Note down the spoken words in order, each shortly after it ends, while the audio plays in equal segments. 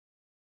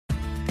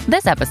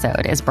This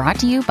episode is brought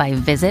to you by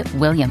Visit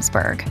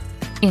Williamsburg.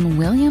 In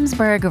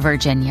Williamsburg,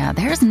 Virginia,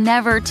 there's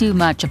never too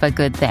much of a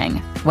good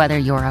thing. Whether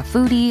you're a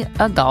foodie,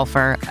 a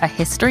golfer, a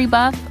history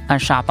buff, a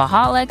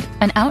shopaholic,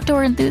 an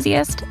outdoor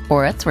enthusiast,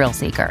 or a thrill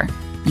seeker,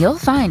 you'll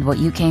find what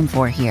you came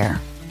for here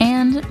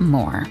and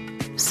more.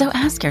 So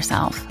ask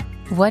yourself,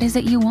 what is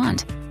it you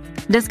want?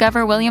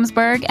 Discover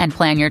Williamsburg and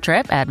plan your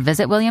trip at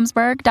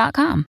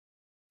visitwilliamsburg.com.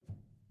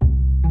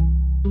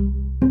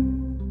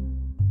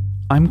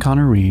 I'm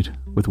Connor Reid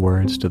with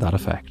words to that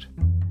effect.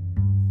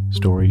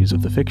 Stories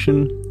of the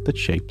fiction that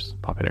shapes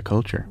popular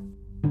culture.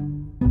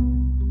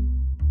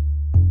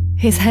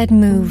 His head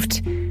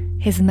moved.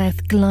 His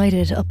mouth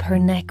glided up her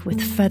neck with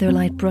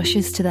feather-light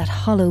brushes to that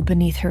hollow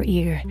beneath her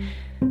ear.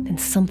 Then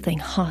something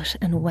hot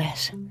and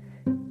wet.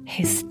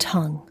 His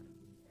tongue.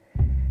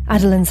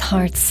 Adeline's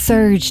heart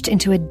surged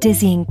into a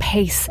dizzying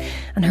pace,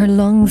 and her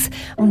lungs,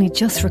 only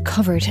just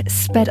recovered,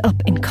 sped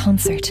up in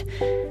concert.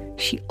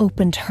 She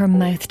opened her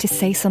mouth to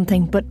say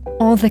something, but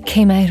all that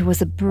came out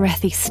was a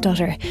breathy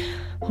stutter.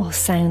 All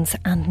sounds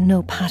and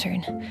no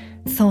pattern.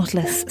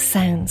 Thoughtless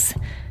sounds.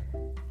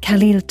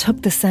 Khalil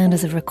took the sound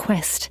as a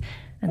request,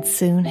 and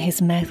soon his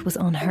mouth was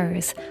on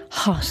hers,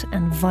 hot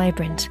and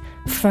vibrant,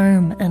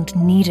 firm and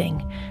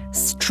kneading,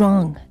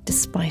 strong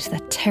despite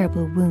that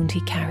terrible wound he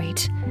carried.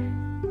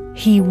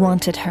 He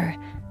wanted her,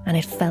 and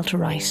it felt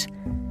right.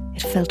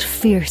 It felt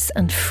fierce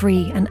and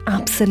free and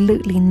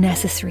absolutely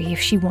necessary if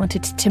she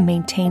wanted to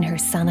maintain her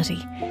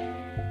sanity.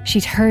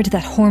 She'd heard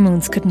that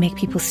hormones could make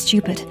people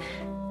stupid,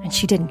 and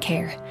she didn't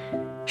care.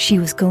 She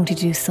was going to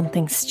do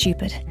something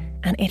stupid,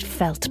 and it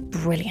felt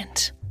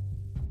brilliant.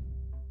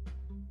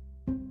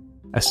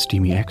 A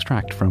steamy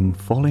extract from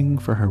Falling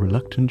for Her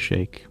Reluctant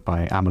Shake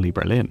by Amelie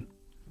Berlin.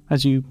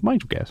 As you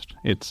might have guessed,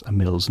 it's a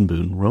Mills and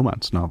Boon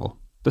romance novel.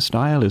 The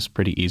style is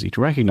pretty easy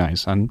to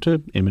recognise and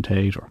to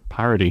imitate or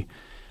parody,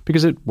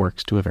 because it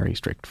works to a very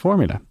strict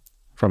formula.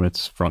 From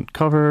its front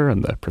cover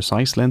and the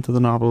precise length of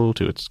the novel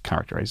to its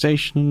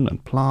characterisation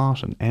and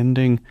plot and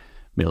ending,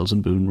 Mills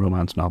and Boon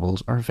romance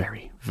novels are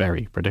very,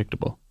 very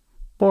predictable.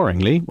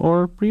 Boringly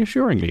or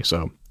reassuringly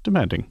so,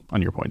 depending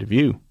on your point of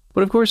view.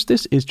 But of course,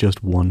 this is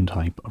just one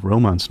type of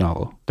romance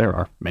novel. There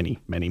are many,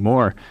 many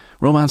more.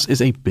 Romance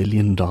is a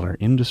billion-dollar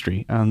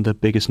industry, and the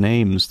biggest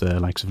names, the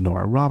likes of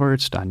Nora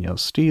Roberts, Danielle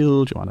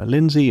Steele, Joanna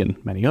Lindsay,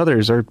 and many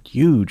others, are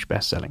huge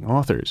best-selling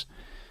authors.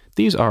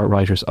 These are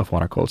writers of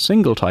what are called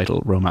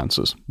single-title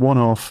romances,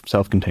 one-off,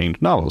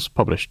 self-contained novels,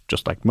 published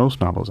just like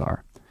most novels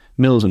are.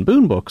 Mills and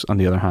Boon books, on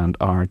the other hand,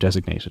 are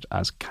designated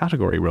as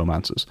category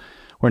romances,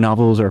 where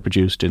novels are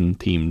produced in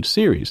themed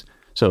series.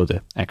 So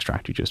the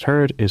extract you just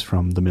heard is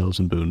from the Mills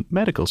and Boon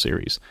medical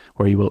series,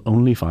 where you will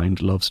only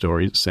find love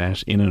stories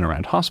set in and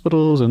around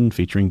hospitals and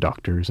featuring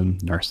doctors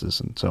and nurses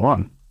and so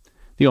on.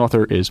 The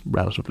author is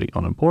relatively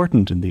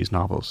unimportant in these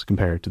novels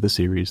compared to the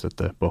series that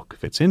the book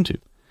fits into.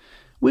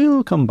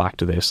 We'll come back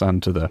to this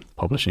and to the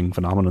publishing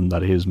phenomenon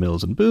that is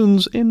Mills and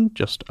Boon's in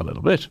just a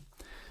little bit.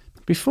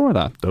 Before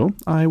that, though,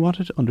 I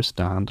wanted to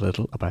understand a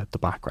little about the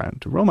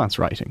background to romance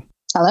writing.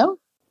 Hello?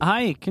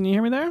 Hi, can you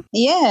hear me there?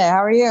 Yeah,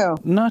 how are you?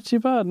 Not too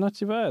bad, not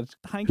too bad.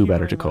 Who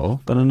better to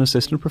call than an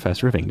assistant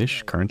professor of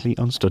English currently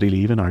on study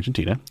leave in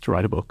Argentina to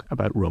write a book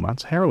about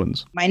romance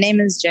heroines? My name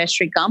is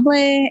Jayashree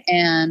Gamble,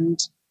 and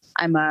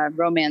I'm a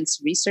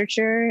romance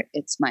researcher.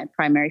 It's my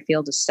primary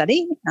field of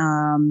study.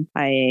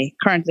 I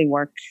currently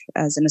work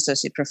as an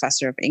associate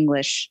professor of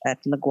English at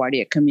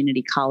LaGuardia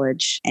Community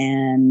College,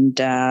 and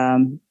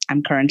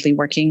I'm currently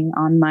working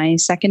on my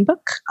second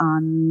book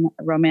on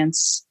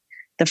romance.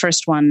 The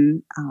first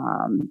one,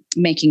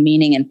 Making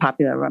Meaning in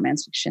Popular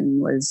Romance Fiction,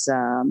 was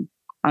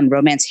on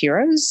romance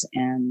heroes,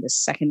 and the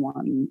second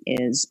one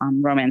is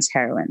on romance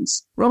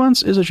heroines.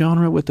 Romance is a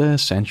genre with a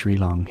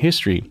century-long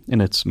history in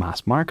its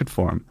mass market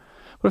form.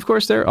 But of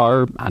course there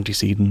are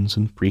antecedents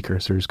and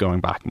precursors going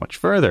back much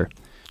further.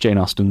 Jane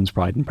Austen's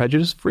Pride and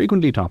Prejudice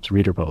frequently tops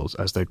reader polls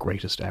as the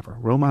greatest ever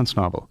romance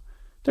novel.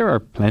 There are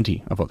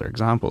plenty of other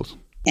examples.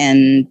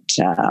 And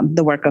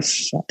the work of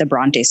the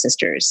Bronte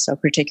sisters, so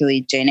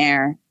particularly Jane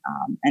Eyre,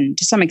 and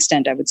to some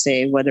extent, I would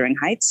say Wuthering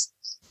Heights.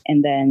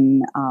 And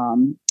then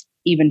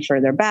even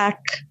further back,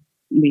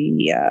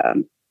 we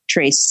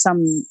trace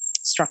some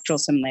structural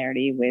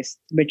similarity with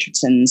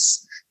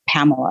Richardson's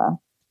Pamela.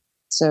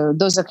 So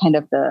those are kind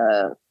of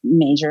the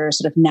major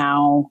sort of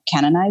now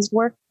canonized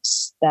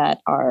works that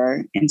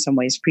are in some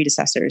ways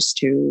predecessors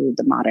to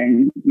the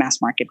modern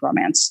mass market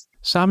romance.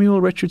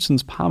 Samuel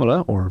Richardson's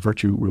Pamela, or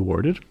Virtue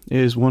Rewarded,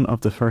 is one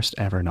of the first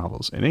ever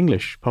novels in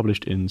English,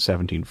 published in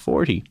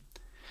 1740.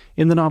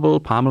 In the novel,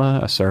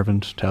 Pamela, a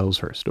servant, tells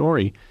her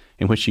story,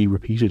 in which she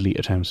repeatedly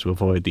attempts to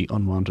avoid the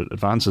unwanted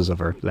advances of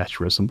her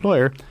lecherous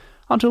employer,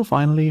 until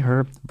finally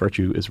her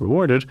virtue is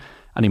rewarded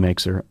and he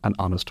makes her an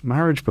honest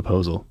marriage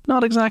proposal.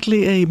 Not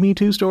exactly a Me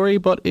Too story,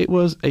 but it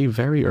was a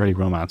very early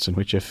romance in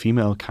which a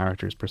female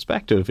character's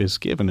perspective is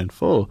given in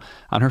full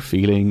and her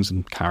feelings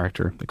and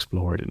character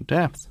explored in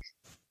depth.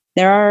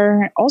 There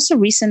are also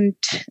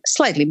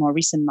slightly more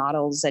recent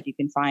models that you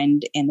can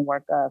find in the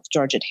work of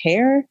Georgette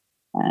Heyer,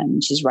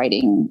 and she's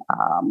writing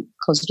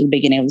closer to the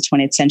beginning of the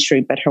 20th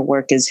century, but her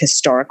work is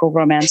historical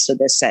romance. So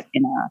they're set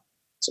in a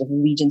sort of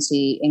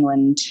Regency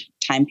England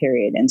time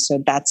period. And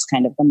so that's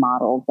kind of the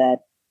model that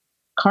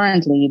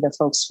currently the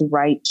folks who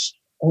write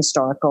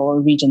historical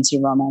or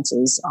Regency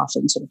romances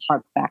often sort of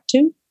hark back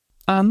to.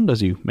 And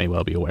as you may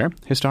well be aware,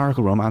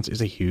 historical romance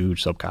is a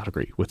huge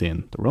subcategory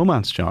within the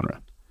romance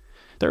genre.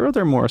 There are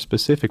other more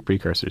specific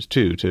precursors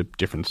too to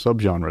different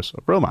subgenres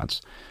of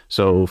romance.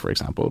 So, for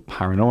example,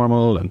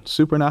 paranormal and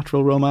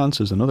supernatural romance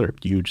is another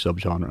huge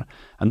subgenre,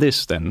 and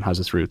this then has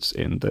its roots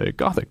in the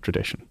Gothic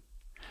tradition.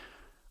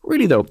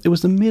 Really though, it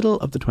was the middle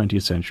of the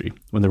 20th century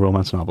when the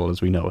romance novel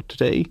as we know it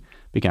today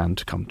began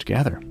to come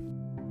together.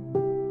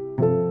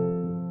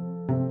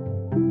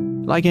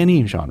 Like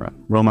any genre,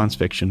 romance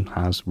fiction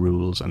has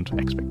rules and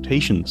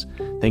expectations,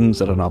 things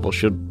that a novel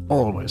should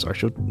always or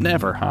should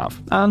never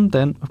have, and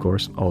then, of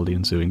course, all the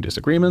ensuing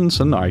disagreements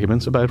and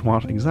arguments about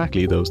what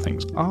exactly those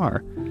things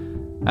are.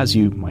 As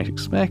you might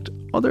expect,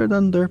 other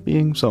than there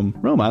being some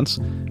romance,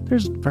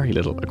 there's very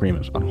little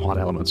agreement on what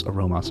elements a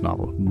romance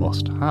novel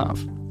must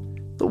have.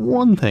 The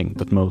one thing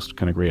that most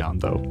can agree on,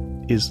 though,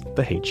 is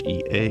the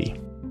HEA.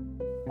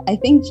 I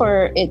think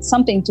for it's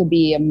something to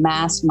be a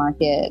mass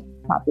market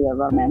popular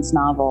romance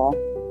novel,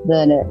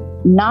 the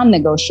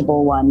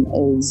non-negotiable one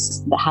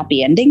is the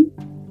happy ending.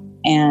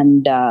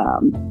 And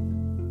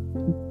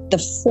the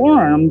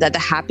form that the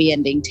happy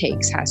ending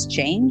takes has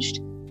changed,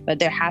 but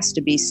there has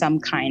to be some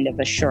kind of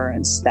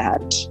assurance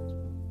that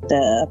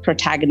the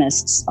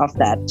protagonists of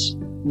that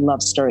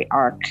love story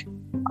arc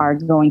are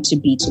going to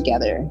be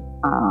together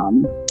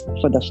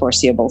for the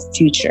foreseeable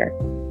future.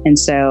 And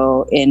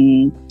so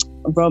in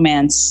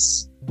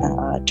romance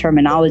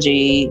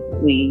terminology,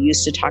 we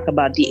used to talk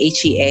about the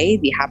HEA,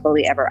 the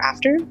happily ever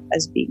after,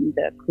 as being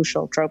the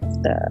crucial trope,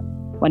 the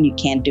one you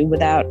can't do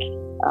without.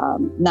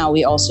 Now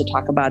we also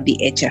talk about the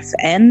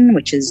HFN,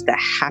 which is the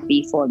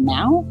happy for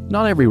now.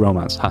 Not every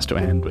romance has to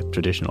end with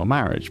traditional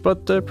marriage,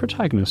 but the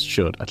protagonist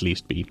should at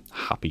least be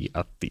happy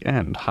at the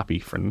end, happy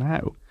for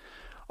now.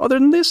 Other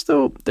than this,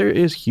 though, there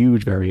is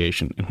huge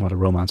variation in what a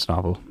romance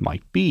novel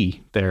might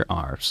be. There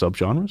are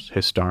subgenres: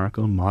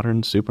 historical,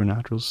 modern,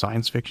 supernatural,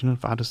 science fiction and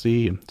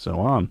fantasy, and so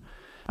on.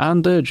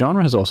 And the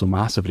genre has also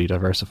massively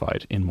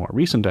diversified in more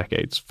recent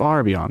decades,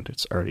 far beyond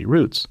its early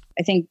roots.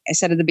 I think I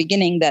said at the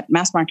beginning that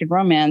mass market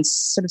romance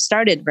sort of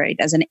started, right,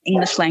 as an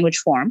English language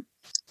form.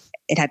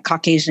 It had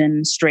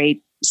Caucasian,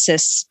 straight,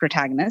 cis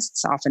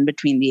protagonists, often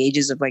between the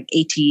ages of like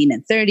 18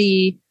 and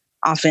 30.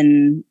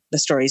 Often the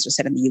stories were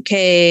set in the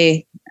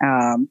UK.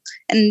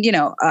 And, you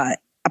know,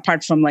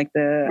 apart from like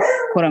the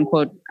quote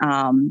unquote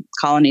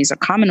colonies or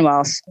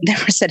Commonwealth, they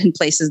were set in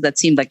places that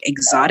seemed like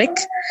exotic,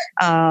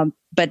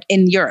 but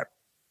in Europe,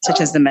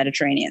 such as the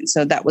Mediterranean.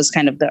 So that was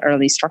kind of the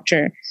early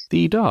structure.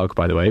 The dog,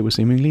 by the way, was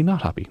seemingly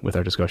not happy with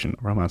our discussion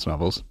of romance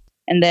novels.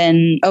 And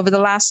then over the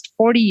last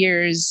 40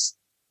 years,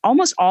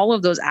 almost all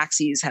of those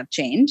axes have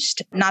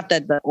changed. Not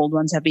that the old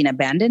ones have been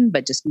abandoned,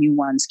 but just new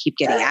ones keep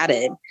getting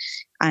added.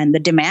 And the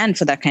demand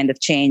for that kind of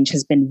change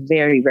has been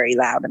very, very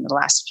loud in the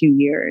last few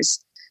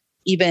years.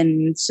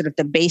 Even sort of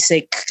the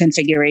basic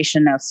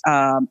configuration of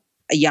a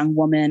young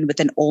woman with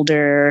an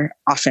older,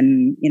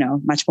 often, you know,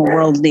 much more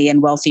worldly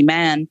and wealthy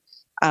man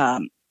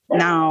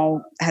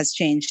now has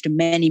changed to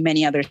many,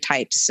 many other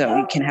types. So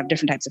you can have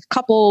different types of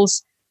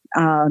couples.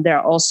 There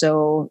are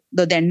also,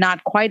 though they're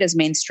not quite as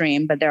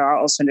mainstream, but there are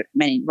also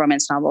many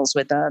romance novels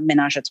with a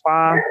ménage à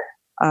trois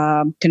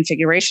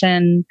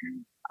configuration.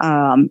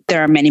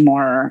 There are many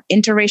more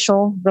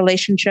interracial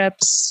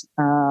relationships.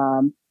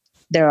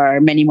 There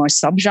are many more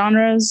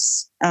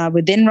subgenres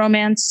within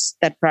romance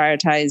that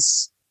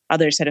prioritize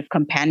other sort of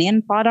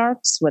companion plot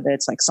arcs, whether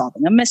it's like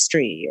solving a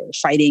mystery or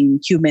fighting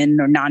human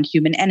or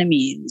non-human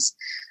enemies.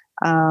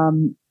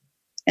 And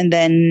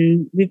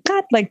then we've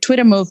got like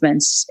Twitter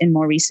movements in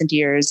more recent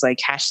years, like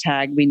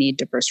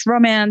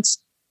 #WeNeedDiverseRomance,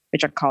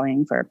 which are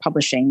calling for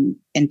publishing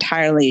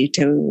entirely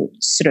to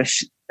sort of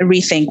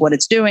rethink what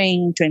it's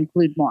doing, to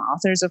include more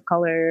authors of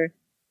color,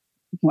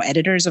 more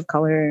editors of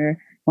color,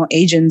 more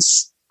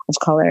agents of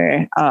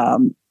color,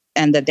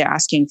 and that they're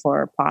asking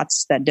for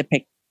plots that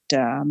depict,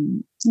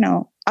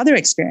 other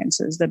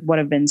experiences that would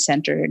have been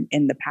centered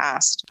in the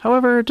past.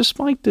 However,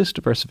 despite this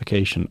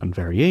diversification and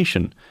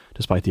variation,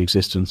 despite the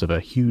existence of a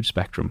huge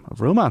spectrum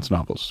of romance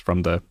novels,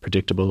 from the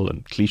predictable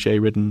and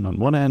cliché-ridden on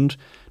one end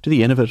to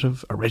the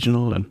innovative,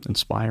 original and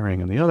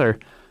inspiring on the other,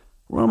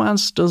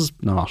 romance does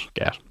not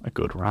get a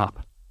good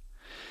rap.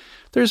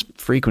 There's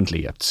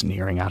frequently a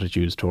sneering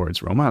attitude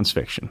towards romance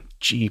fiction,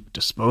 cheap,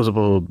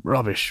 disposable,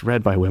 rubbish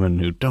read by women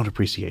who don't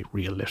appreciate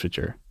real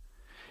literature.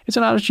 It's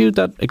an attitude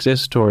that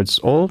exists towards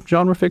all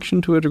genre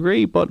fiction to a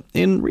degree, but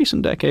in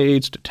recent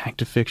decades,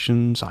 detective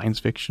fiction, science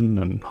fiction,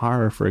 and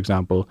horror, for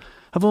example,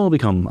 have all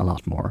become a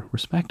lot more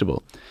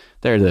respectable.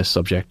 They're the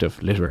subject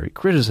of literary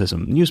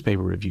criticism,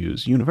 newspaper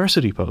reviews,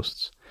 university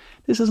posts.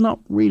 This has not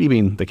really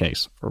been the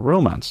case for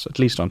romance, at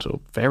least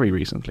until very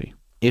recently.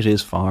 It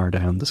is far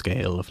down the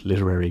scale of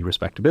literary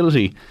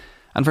respectability,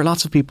 and for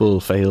lots of people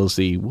fails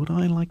the "would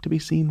I like to be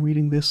seen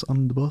reading this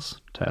on the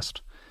bus"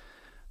 test.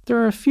 There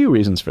are a few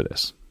reasons for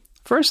this.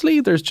 Firstly,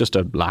 there's just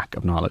a lack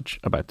of knowledge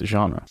about the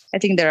genre. I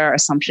think there are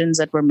assumptions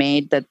that were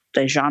made that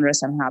the genre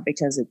somehow,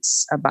 because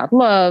it's about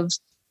love,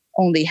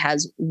 only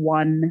has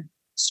one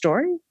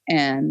story,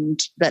 and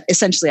that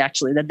essentially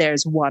actually that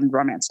there's one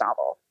romance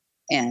novel.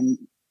 And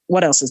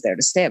what else is there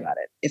to say about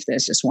it if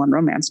there's just one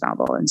romance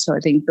novel? And so I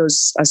think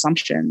those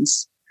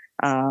assumptions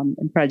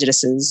and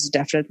prejudices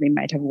definitely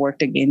might have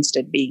worked against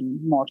it being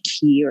more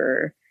key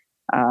or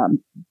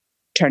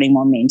turning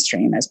more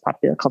mainstream as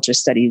popular culture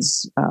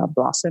studies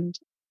blossomed.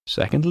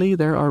 Secondly,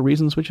 there are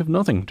reasons which have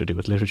nothing to do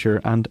with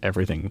literature and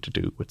everything to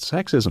do with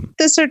sexism.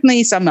 There's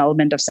certainly some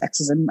element of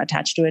sexism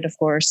attached to it, of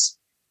course.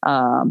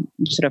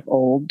 Sort of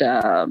old,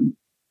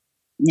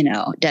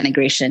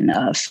 denigration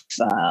of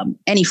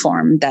any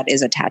form that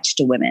is attached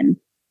to women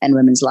and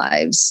women's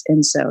lives.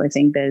 And so I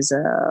think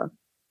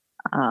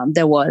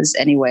there was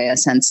anyway a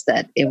sense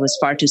that it was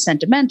far too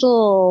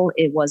sentimental.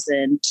 It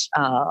wasn't,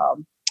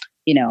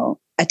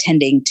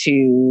 attending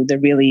to the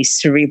really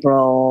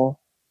cerebral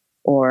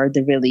or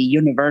the really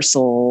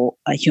universal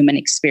human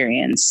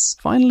experience.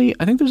 Finally,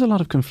 I think there's a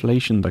lot of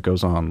conflation that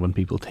goes on when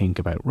people think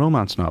about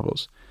romance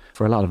novels.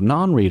 For a lot of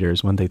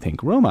non-readers, when they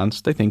think romance,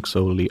 they think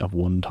solely of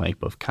one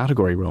type of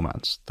category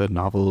romance. The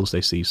novels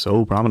they see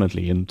so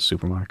prominently in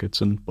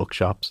supermarkets and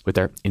bookshops with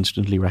their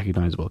instantly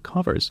recognisable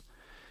covers.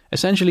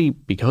 Essentially,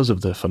 because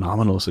of the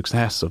phenomenal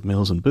success of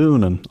Mills and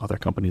Boon and other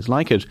companies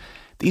like it,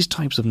 these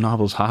types of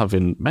novels have,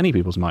 in many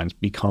people's minds,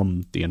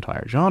 become the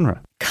entire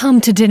genre.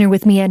 "Come to dinner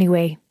with me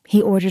anyway," he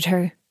ordered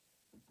her.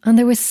 And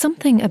there was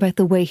something about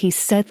the way he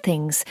said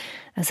things,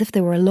 as if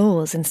they were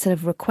laws instead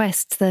of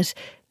requests, that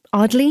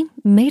oddly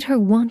made her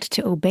want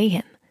to obey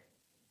him.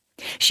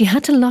 She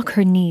had to lock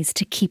her knees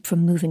to keep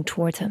from moving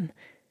toward him.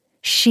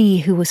 She,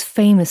 who was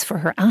famous for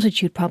her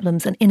attitude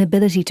problems and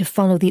inability to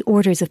follow the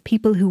orders of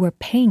people who were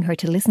paying her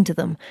to listen to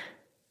them.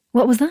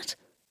 What was that?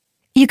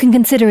 "You can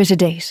consider it a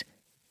date."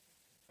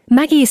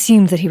 Maggie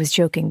assumed that he was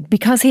joking,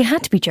 because he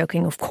had to be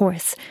joking, of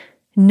course.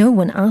 No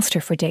one asked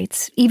her for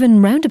dates,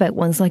 even roundabout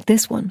ones like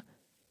this one.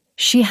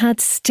 She had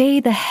 "stay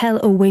the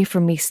hell away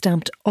from me"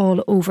 stamped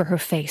all over her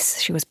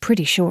face, she was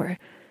pretty sure.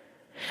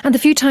 And the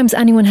few times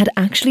anyone had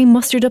actually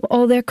mustered up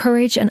all their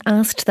courage and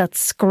asked that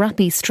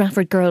scrappy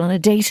Stratford girl on a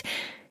date,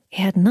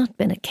 he had not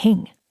been a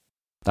king.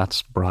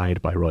 That's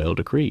Bride by Royal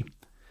Decree.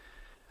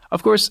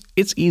 Of course,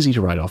 it's easy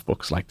to write off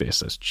books like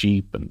this as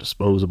cheap and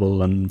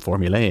disposable and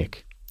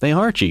formulaic. They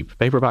are cheap.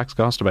 Paperbacks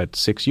cost about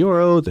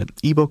 €6, the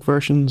ebook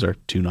versions are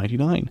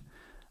 $2.99.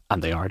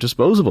 And they are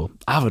disposable.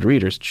 Avid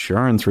readers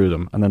churn through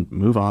them and then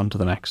move on to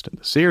the next in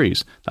the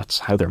series. That's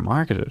how they're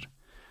marketed.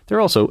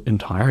 They're also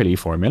entirely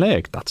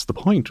formulaic. That's the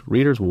point.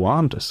 Readers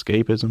want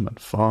escapism and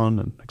fun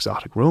and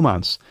exotic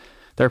romance.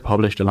 They're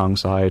published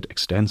alongside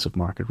extensive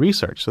market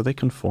research, so they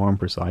conform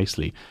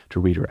precisely to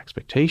reader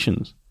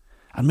expectations.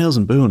 And Mills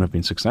and Boon have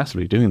been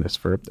successfully doing this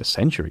for a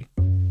century.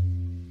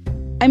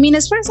 I mean,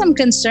 as far as I'm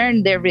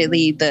concerned, they're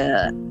really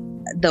the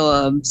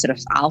sort of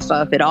alpha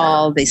of it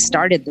all. They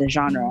started the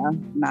genre.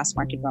 Mass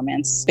market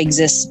romance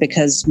exists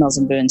because Mills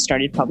and Boon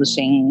started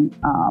publishing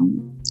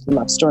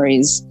love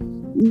stories.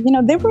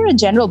 They were a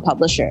general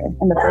publisher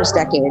in the first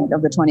decade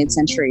of the 20th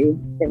century.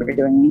 They were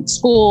doing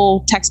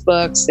school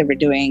textbooks. They were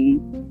doing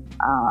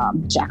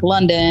Jack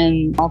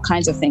London, all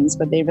kinds of things,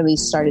 but they really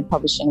started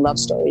publishing love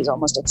stories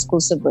almost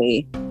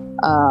exclusively,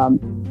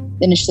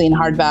 initially in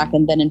hardback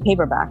and then in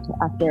paperback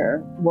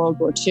after World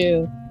War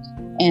II.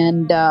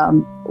 And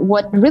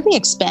what really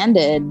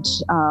expanded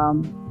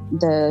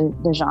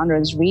the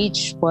genre's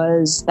reach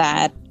was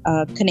that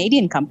a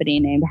Canadian company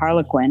named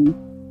Harlequin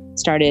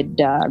started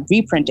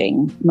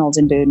reprinting Mills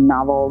and Boon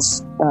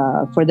novels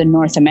for the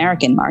North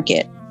American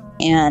market.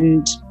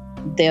 And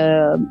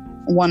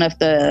one of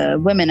the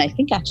women, I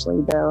think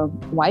actually the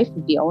wife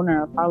of the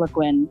owner of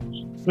Harlequin,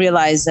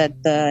 realized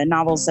that the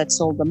novels that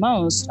sold the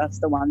most of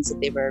the ones that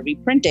they were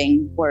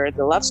reprinting were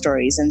the love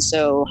stories. And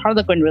so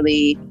Harlequin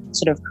really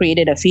sort of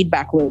created a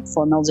feedback loop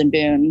for Mills and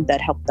Boon that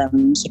helped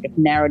them sort of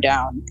narrow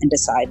down and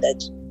decide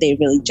that they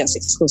really just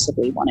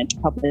exclusively wanted to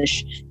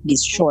publish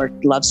these short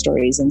love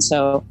stories. And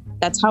so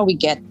that's how we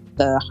get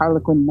the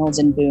Harlequin, Mills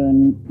and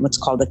Boon, what's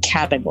called a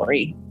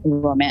category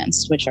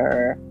romance, which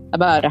are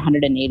about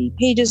 180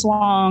 pages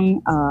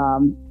long.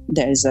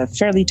 There's a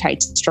fairly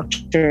tight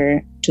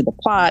structure to the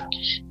plot.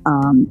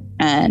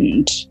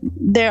 And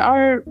there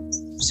are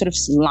sort of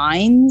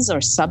lines or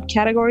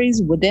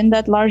subcategories within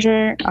that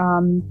larger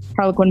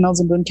Harlequin, Mills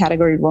and Boon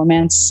category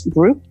romance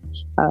group.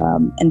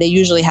 And they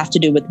usually have to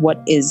do with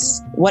what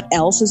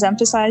else is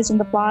emphasized in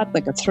the plot,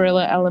 like a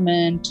thriller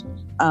element,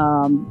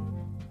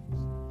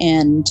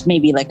 and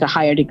maybe like a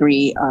higher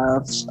degree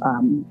of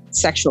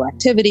sexual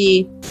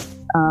activity.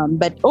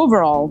 But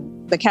overall,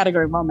 the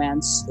category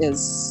romance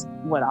is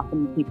what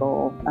often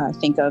people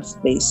think of.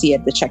 They see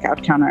at the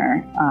checkout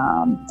counter.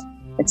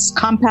 It's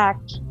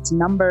compact, it's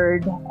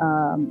numbered,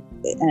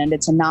 and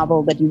it's a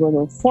novel that you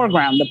will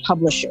foreground the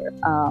publisher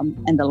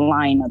and the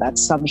line of that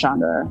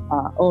subgenre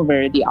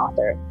over the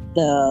author.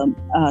 The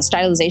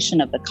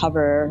stylization of the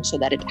cover so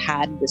that it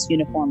had this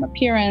uniform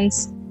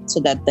appearance so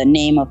that the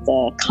name of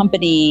the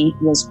company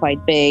was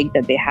quite big,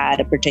 that they had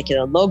a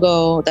particular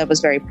logo that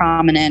was very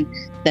prominent,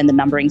 then the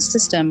numbering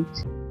system.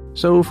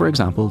 So, for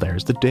example,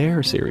 there's the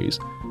Dare series.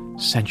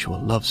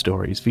 Sensual love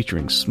stories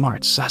featuring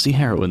smart, sassy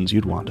heroines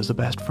you'd want as a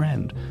best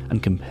friend,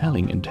 and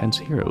compelling, intense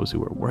heroes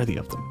who are worthy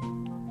of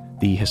them.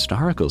 The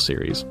Historical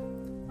series.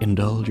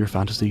 Indulge your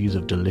fantasies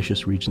of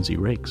delicious Regency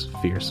rakes,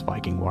 fierce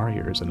Viking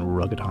warriors, and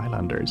rugged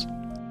Highlanders.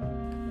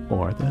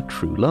 Or the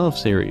True Love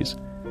series.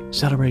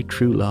 Celebrate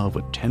true love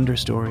with tender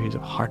stories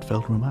of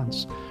heartfelt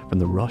romance, from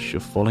the rush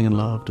of falling in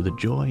love to the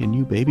joy a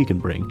new baby can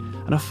bring,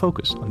 and a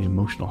focus on the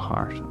emotional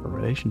heart of a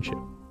relationship.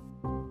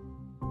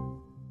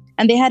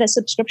 And they had a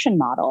subscription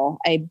model.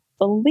 I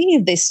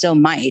believe they still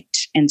might.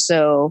 And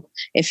so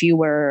if you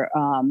were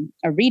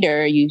a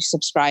reader, you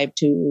subscribed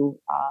to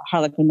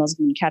Harlequin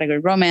Muslim category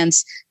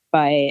romance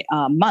by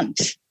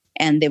month.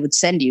 And they would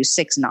send you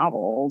 6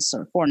 novels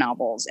or 4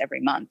 novels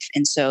every month.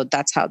 And so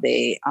that's how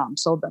they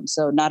sold them.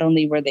 So not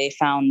only were they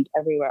found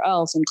everywhere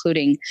else,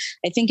 including,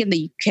 I think, in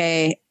the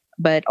UK,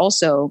 but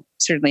also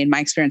certainly in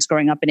my experience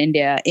growing up in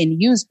India, in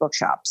used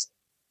bookshops.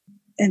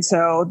 And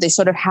so they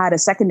sort of had a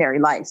secondary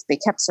life. They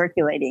kept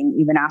circulating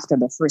even after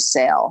the first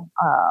sale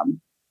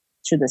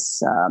through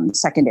this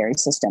secondary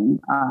system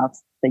of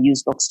the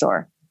used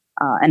bookstore.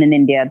 And in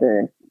India,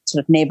 the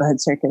sort of neighborhood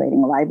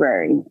circulating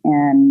library.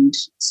 And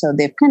so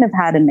they've kind of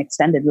had an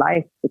extended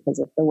life because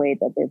of the way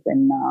that they've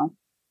been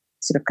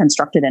sort of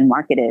constructed and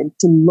marketed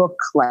to look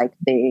like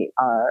they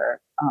are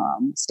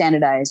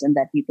standardized, and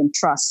that you can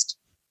trust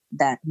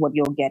that what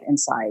you'll get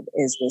inside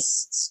is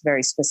this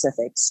very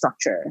specific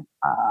structure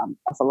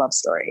of a love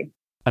story.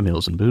 A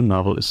Mills and Boon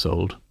novel is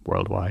sold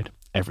worldwide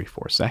every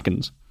 4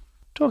 seconds.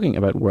 Talking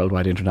about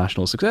worldwide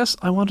international success,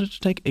 I wanted to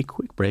take a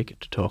quick break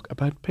to talk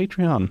about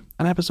Patreon.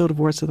 An episode of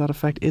Words to that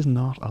effect is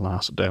not,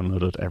 alas,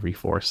 downloaded every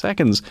 4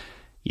 seconds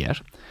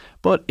yet.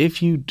 But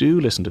if you do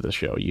listen to the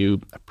show,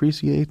 you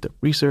appreciate the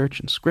research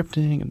and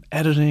scripting and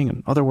editing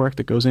and other work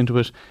that goes into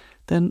it,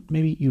 then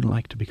maybe you'd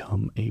like to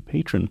become a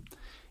patron.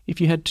 If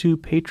you head to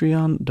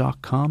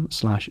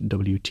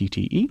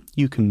patreon.com/WTTE,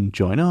 you can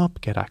join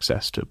up, get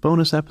access to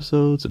bonus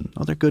episodes and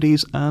other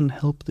goodies, and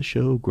help the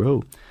show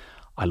grow.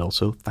 I'll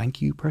also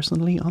thank you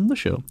personally on the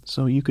show,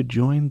 so you could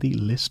join the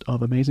list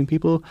of amazing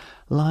people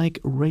like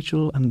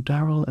Rachel and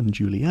Daryl and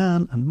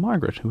Julianne and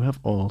Margaret, who have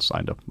all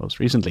signed up most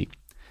recently.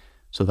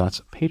 So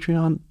that's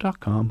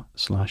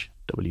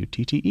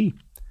patreon.com/WTTE.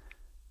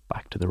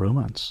 Back to the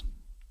romance.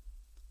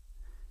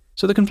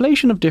 So the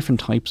conflation of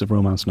different types of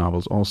romance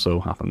novels also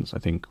happens, I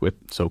think, with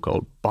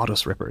so-called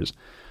bodice rippers.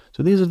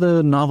 So these are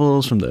the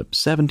novels from the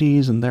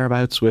 70s and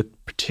thereabouts with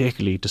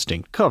particularly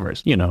distinct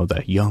covers. You know,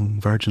 the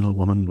young virginal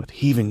woman with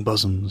heaving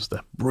bosoms,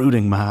 the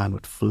brooding man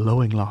with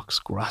flowing locks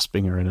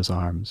grasping her in his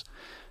arms.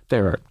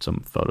 There are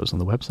some photos on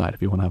the website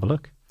if you want to have a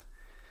look.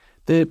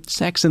 The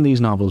sex in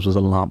these novels was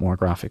a lot more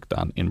graphic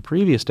than in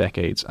previous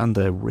decades, and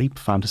the rape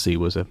fantasy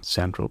was a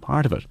central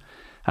part of it.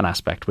 An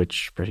aspect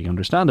which, pretty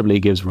understandably,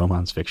 gives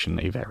romance fiction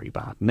a very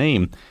bad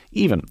name,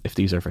 even if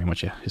these are very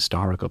much a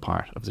historical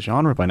part of the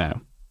genre by now.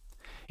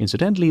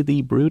 Incidentally,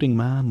 the brooding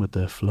man with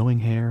the flowing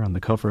hair on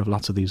the cover of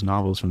lots of these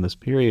novels from this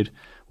period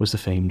was the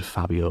famed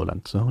Fabio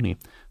Lanzoni,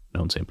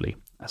 known simply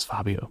as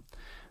Fabio.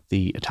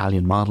 The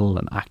Italian model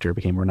and actor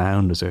became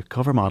renowned as a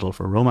cover model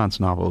for romance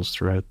novels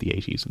throughout the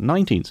 80s and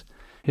 90s.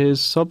 His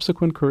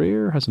subsequent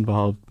career has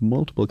involved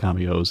multiple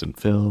cameos in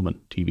film and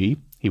TV.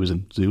 He was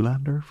in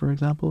Zoolander, for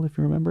example, if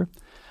you remember.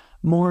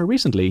 More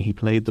recently, he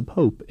played the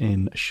Pope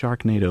in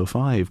Sharknado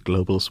 5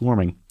 Global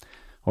Swarming.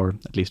 Or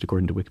at least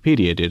according to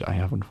Wikipedia did. I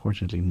have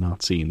unfortunately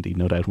not seen the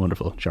no doubt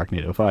wonderful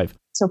Sharknado 5.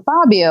 So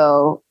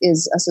Fabio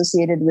is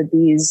associated with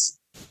these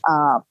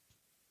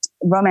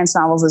romance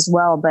novels as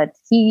well, but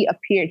he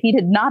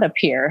did not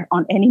appear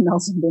on any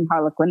Mills and Boon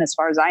Harlequin as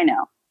far as I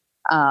know.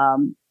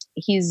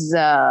 He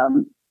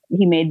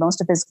made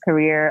most of his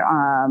career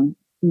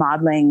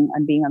modeling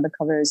and being on the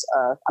covers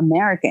of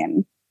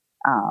American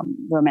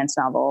romance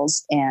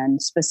novels,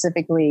 and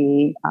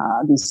specifically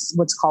these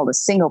what's called a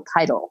single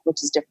title,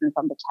 which is different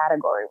from the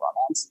category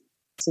romance.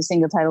 So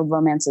single titled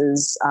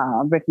romances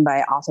written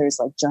by authors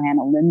like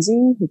Johanna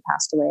Lindsey, who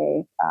passed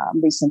away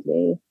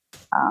recently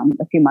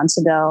a few months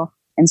ago.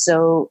 And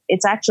so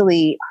it's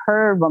actually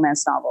her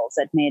romance novels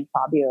that made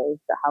Fabio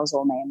the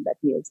household name that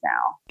he is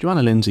now.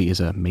 Johanna Lindsey is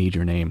a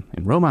major name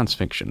in romance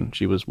fiction.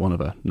 She was one of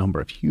a number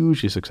of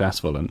hugely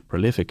successful and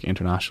prolific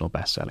international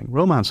best-selling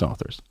romance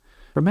authors.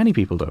 For many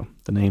people, though,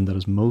 the name that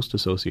is most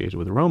associated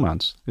with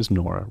romance is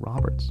Nora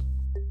Roberts.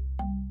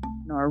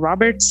 Nora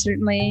Roberts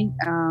certainly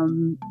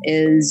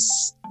is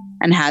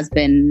and has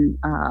been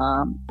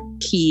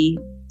key,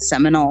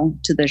 seminal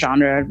to the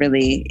genre,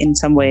 really, in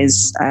some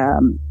ways,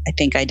 I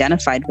think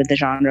identified with the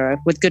genre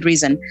with good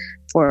reason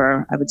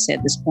for, I would say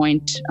at this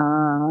point,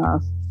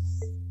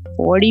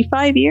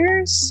 45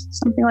 years,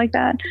 something like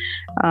that.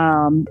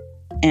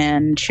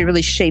 And she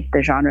really shaped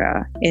the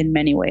genre in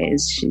many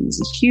ways.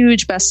 She's a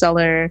huge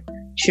bestseller.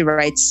 She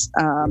writes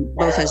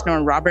both as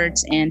Nora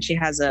Roberts, and she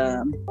has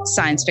a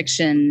science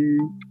fiction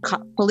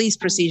police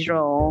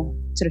procedural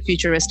sort of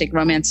futuristic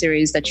romance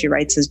series that she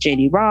writes as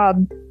J.D.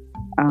 Robb.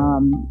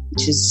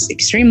 She's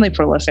extremely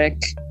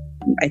prolific.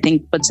 I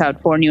think puts out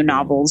 4 new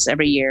novels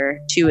every year.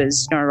 2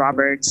 is Nora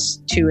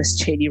Roberts, 2 is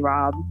J.D.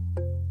 Robb.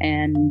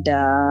 And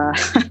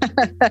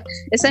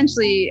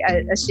essentially,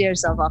 as she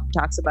herself often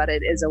talks about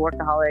it, is a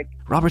workaholic.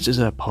 Roberts is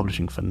a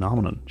publishing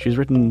phenomenon. She's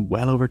written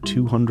well over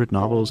 200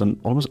 novels, and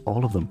almost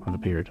all of them have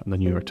appeared on the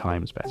New York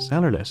Times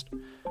bestseller list.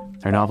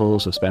 Her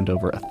novels have spent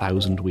over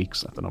 1,000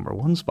 weeks at the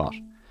 #1 spot.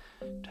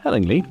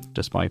 Tellingly,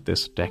 despite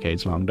this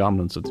decades-long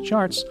dominance of the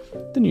charts,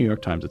 the New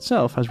York Times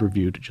itself has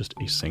reviewed just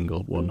a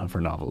single one of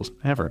her novels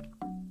ever.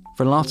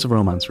 For lots of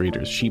romance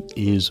readers, she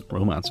is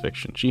romance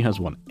fiction. She has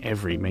won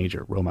every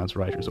major romance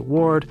writers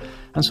award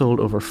and sold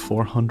over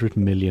 400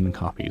 million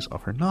copies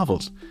of her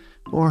novels.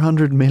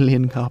 400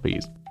 million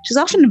copies. She's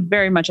often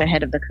very much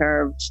ahead of the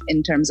curve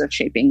in terms of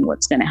shaping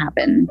what's going to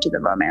happen to the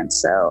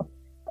romance. So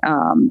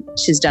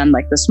she's done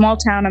like the small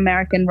town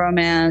American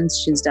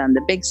romance. She's done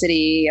the big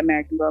city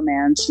American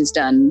romance. She's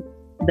done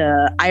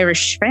the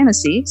Irish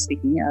fantasy,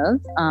 speaking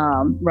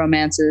of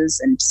romances,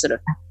 and sort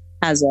of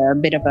has a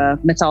bit of a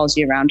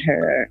mythology around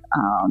her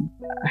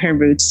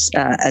roots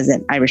as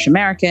an Irish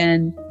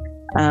American.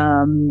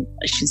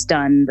 She's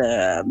done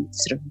the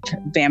sort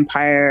of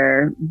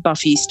vampire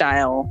Buffy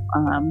style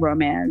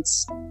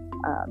romance.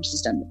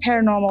 She's done the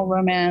paranormal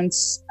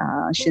romance.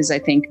 She's, I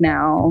think,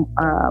 now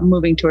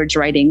moving towards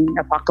writing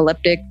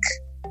apocalyptic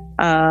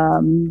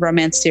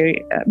romance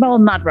series. Well,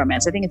 not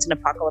romance. I think it's an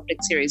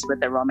apocalyptic series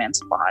with a romance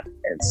plot,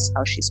 is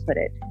how she's put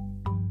it.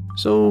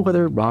 So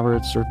whether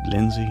Roberts or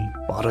Lindsay,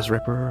 Bodice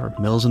Ripper or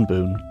Mills and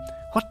Boon,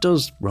 what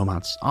does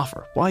romance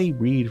offer? Why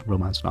read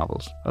romance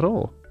novels at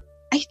all?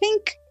 I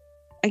think,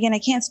 again, I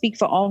can't speak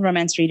for all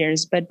romance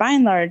readers, but by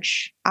and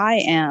large, I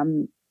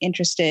am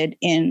interested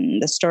in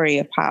the story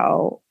of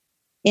how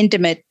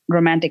intimate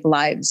romantic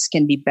lives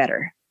can be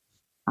better,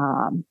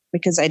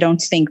 because I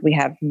don't think we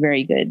have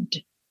very good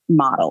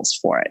models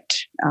for it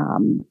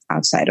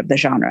outside of the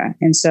genre.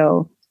 And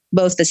so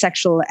both the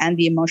sexual and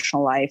the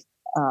emotional life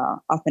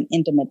of an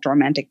intimate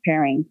romantic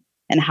pairing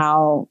and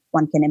how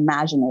one can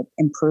imagine it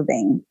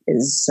improving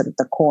is sort of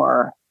the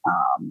core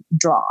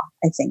draw,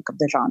 I think, of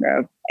the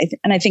genre.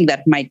 And I think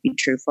that might be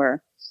true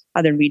for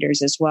other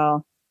readers as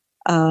well.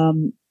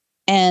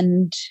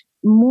 And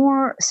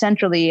more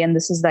centrally, and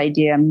this is the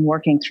idea I'm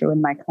working through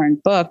in my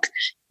current book,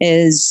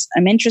 is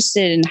I'm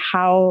interested in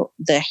how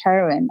the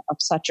heroine of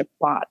such a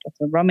plot, of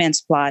a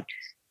romance plot,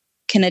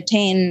 can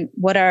attain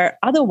what are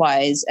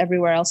otherwise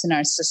everywhere else in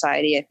our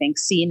society, I think,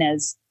 seen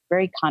as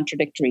very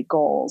contradictory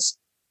goals,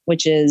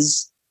 which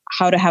is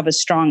how to have a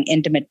strong,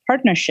 intimate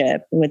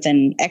partnership with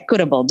an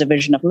equitable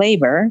division of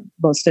labor,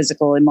 both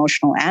physical,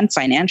 emotional, and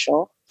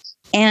financial,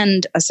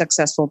 and a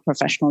successful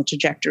professional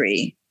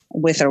trajectory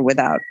with or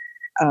without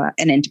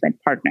an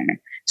intimate partner.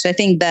 So I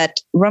think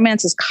that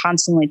romance is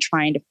constantly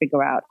trying to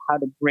figure out how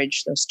to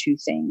bridge those two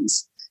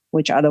things,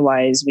 which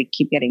otherwise we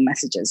keep getting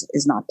messages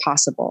is not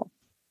possible.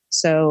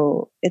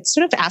 So it's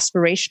sort of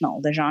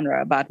aspirational, the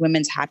genre, about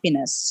women's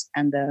happiness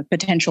and the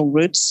potential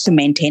routes to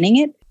maintaining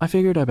it. I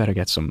figured I better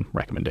get some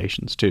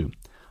recommendations too.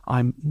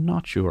 I'm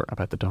not sure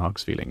about the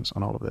dog's feelings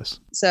on all of this.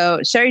 So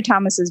Sherry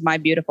Thomas's My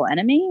Beautiful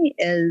Enemy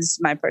is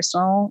my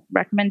personal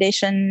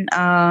recommendation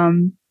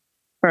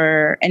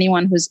for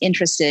anyone who's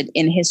interested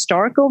in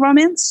historical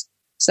romance.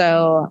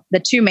 So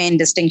the two main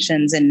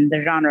distinctions in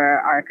the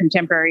genre are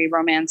contemporary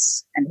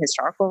romance and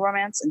historical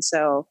romance. And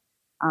so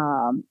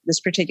this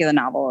particular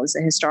novel is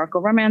a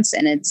historical romance,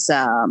 and it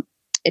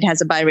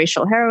has a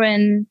biracial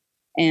heroine,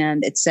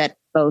 and it's set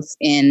both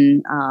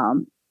in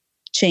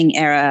Qing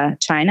era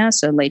China,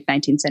 so late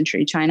 19th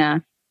century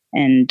China,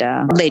 and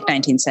late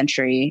 19th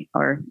century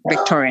or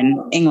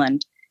Victorian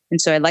England. And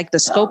so I like the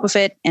scope of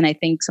it, and I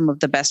think some of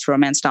the best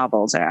romance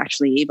novels are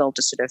actually able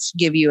to sort of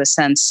give you a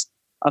sense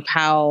of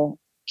how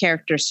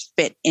characters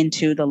fit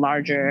into the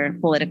larger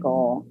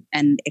political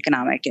and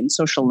economic and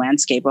social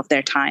landscape of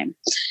their time.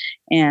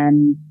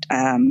 And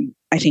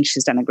I think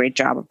she's done a great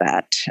job of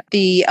that.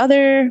 The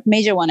other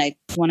major one I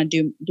want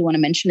to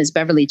mention is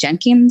Beverly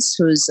Jenkins,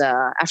 who's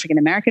an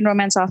African-American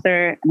romance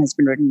author and has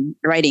been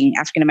writing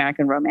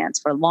African-American romance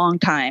for a long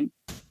time,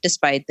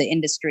 despite the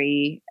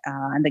industry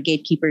and the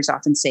gatekeepers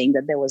often saying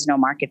that there was no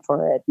market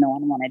for it, no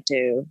one wanted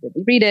to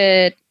really read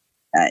it,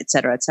 et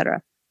cetera, et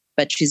cetera.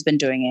 But she's been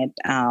doing it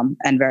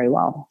and very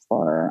well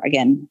for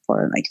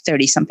like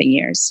 30-something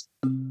years.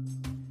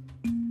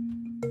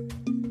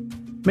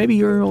 Maybe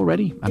you're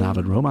already an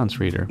avid romance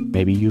reader.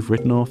 Maybe you've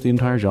written off the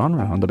entire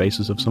genre on the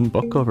basis of some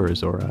book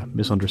covers or a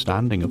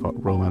misunderstanding of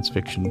what romance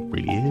fiction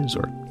really is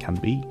or can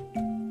be.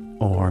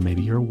 Or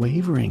maybe you're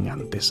wavering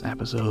and this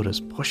episode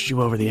has pushed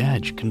you over the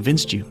edge,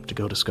 convinced you to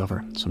go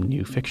discover some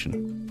new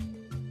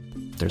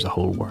fiction. There's a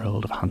whole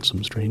world of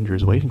handsome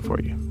strangers waiting for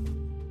you.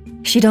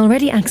 She'd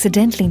already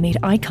accidentally made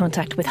eye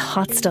contact with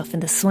hot stuff in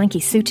the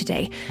swanky suit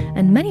today,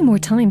 and many more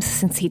times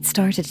since he'd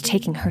started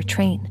taking her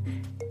train.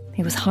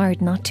 It was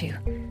hard not to.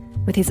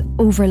 With his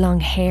overlong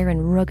hair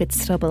and rugged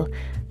stubble,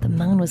 the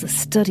man was a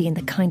study in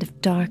the kind of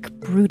dark,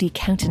 broody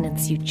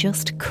countenance you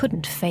just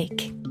couldn't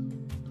fake.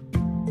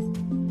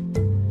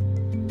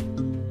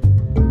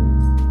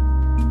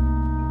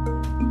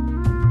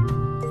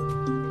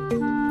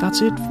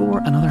 That's it for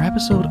another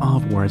episode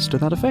of Words to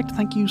That Effect.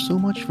 Thank you so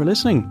much for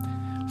listening.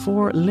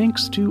 For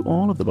links to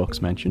all of the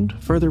books mentioned,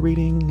 further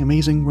reading,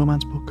 amazing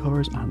romance book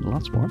covers, and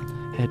lots more,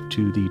 head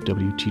to the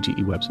WTTE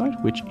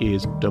website, which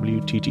is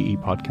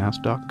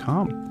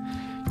wttepodcast.com.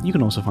 You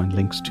can also find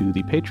links to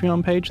the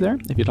Patreon page there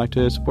if you'd like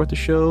to support the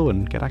show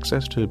and get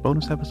access to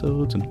bonus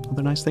episodes and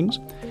other nice things.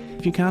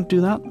 If you can't do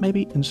that,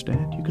 maybe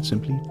instead you could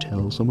simply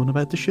tell someone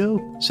about the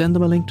show. Send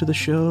them a link to the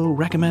show,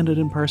 recommend it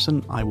in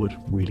person. I would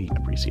really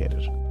appreciate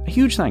it. A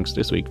huge thanks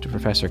this week to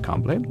Professor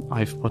Comblé.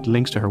 I've put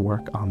links to her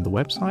work on the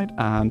website,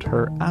 and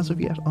her as of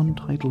yet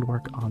untitled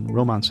work on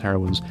romance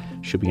heroines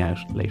should be out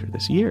later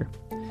this year.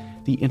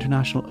 The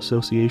International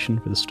Association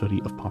for the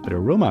Study of Popular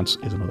Romance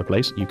is another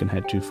place you can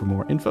head to for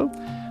more info.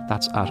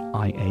 That's at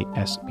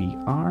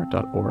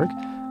iasbr.org,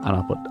 and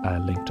I'll put a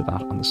link to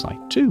that on the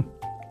site too.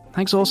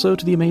 Thanks also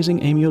to the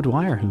amazing Amy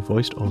O'Dwyer, who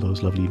voiced all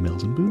those lovely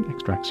Mills and Boon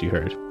extracts you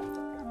heard.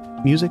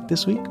 Music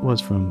this week was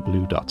from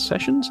Blue Dot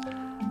Sessions.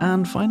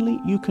 And finally,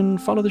 you can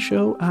follow the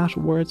show at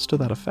Words to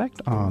That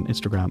Effect on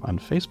Instagram and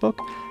Facebook.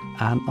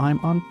 And I'm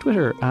on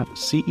Twitter at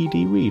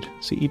CEDReid,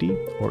 CED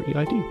or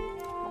EID.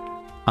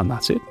 And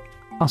that's it.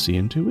 I'll see you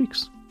in 2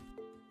 weeks.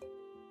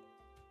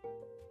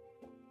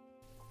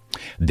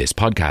 This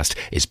podcast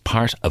is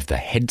part of the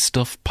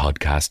Headstuff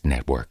Podcast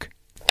Network.